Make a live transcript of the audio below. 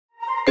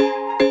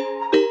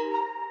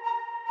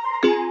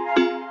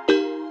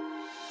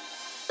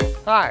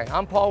Hi,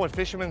 I'm Paul with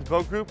Fisherman's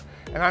Boat Group,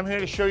 and I'm here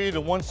to show you the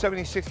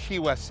 176 Key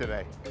West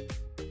today.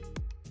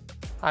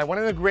 Hi, one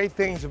of the great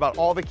things about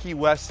all the Key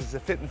West is the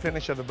fit and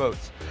finish of the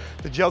boats.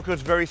 The gel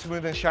coat's very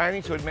smooth and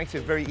shiny, so it makes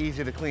it very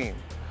easy to clean.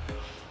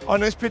 On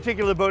this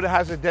particular boat, it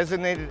has a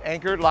designated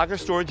anchor locker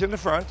storage in the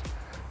front.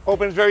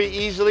 Opens very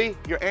easily.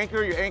 Your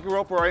anchor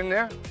rope are in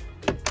there.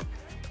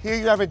 Here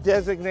you have a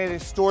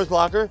designated storage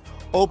locker.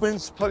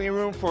 Opens, plenty of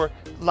room for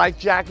life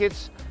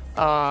jackets,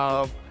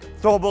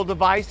 throwable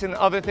device, and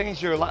other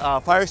things, your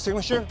fire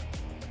extinguisher.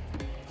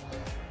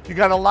 You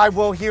got a live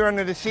well here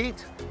under the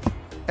seat,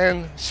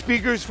 and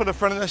speakers for the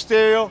front of the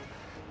stereo,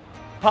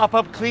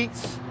 pop-up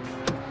cleats,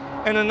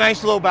 and a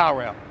nice low bow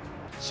rail.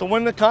 So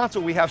in the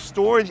console, we have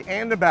storage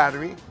and the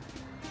battery.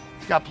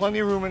 It's got plenty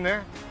of room in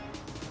there.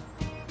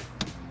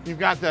 You've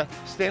got the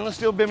stainless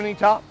steel bimini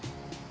top,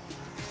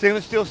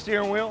 stainless steel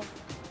steering wheel,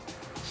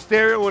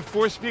 stereo with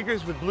 4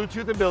 speakers with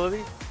Bluetooth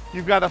ability.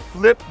 You've got a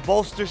flip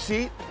bolster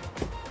seat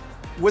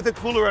with a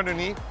cooler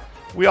underneath.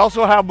 We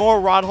also have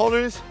more rod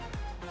holders,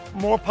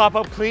 more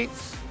pop-up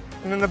cleats.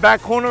 And in the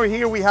back corner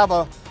here, we have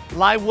a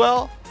live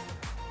well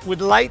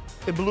with light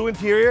and blue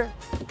interior.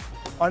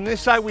 On this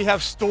side, we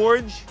have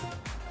storage.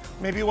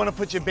 Maybe you want to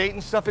put your bait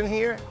and stuff in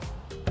here.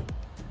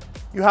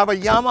 You have a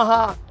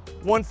Yamaha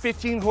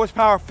 115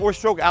 horsepower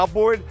 4-stroke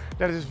outboard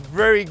that is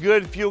very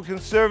good, fuel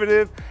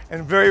conservative,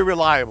 and very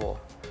reliable.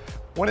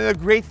 One of the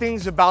great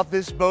things about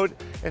this boat,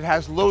 it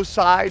has low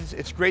sides,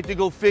 it's great to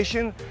go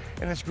fishing,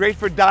 and it's great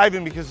for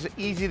diving because it's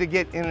easy to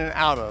get in and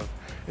out of.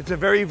 It's a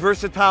very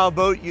versatile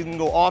boat. You can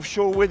go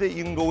offshore with it,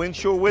 you can go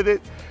inshore with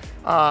it.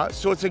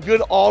 So it's a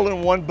good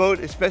all-in-one boat,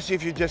 especially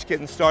if you're just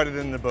getting started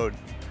in the boat.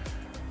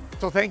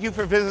 So thank you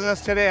for visiting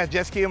us today at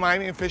Jet Ski of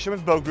Miami and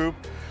Fisherman's Boat Group.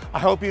 I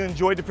hope you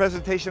enjoyed the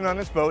presentation on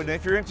this boat, and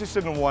if you're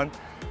interested in one,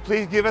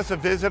 please give us a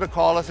visit or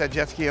call us at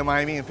Jet Ski of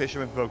Miami and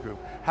Fisherman's Boat Group.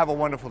 Have a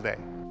wonderful day.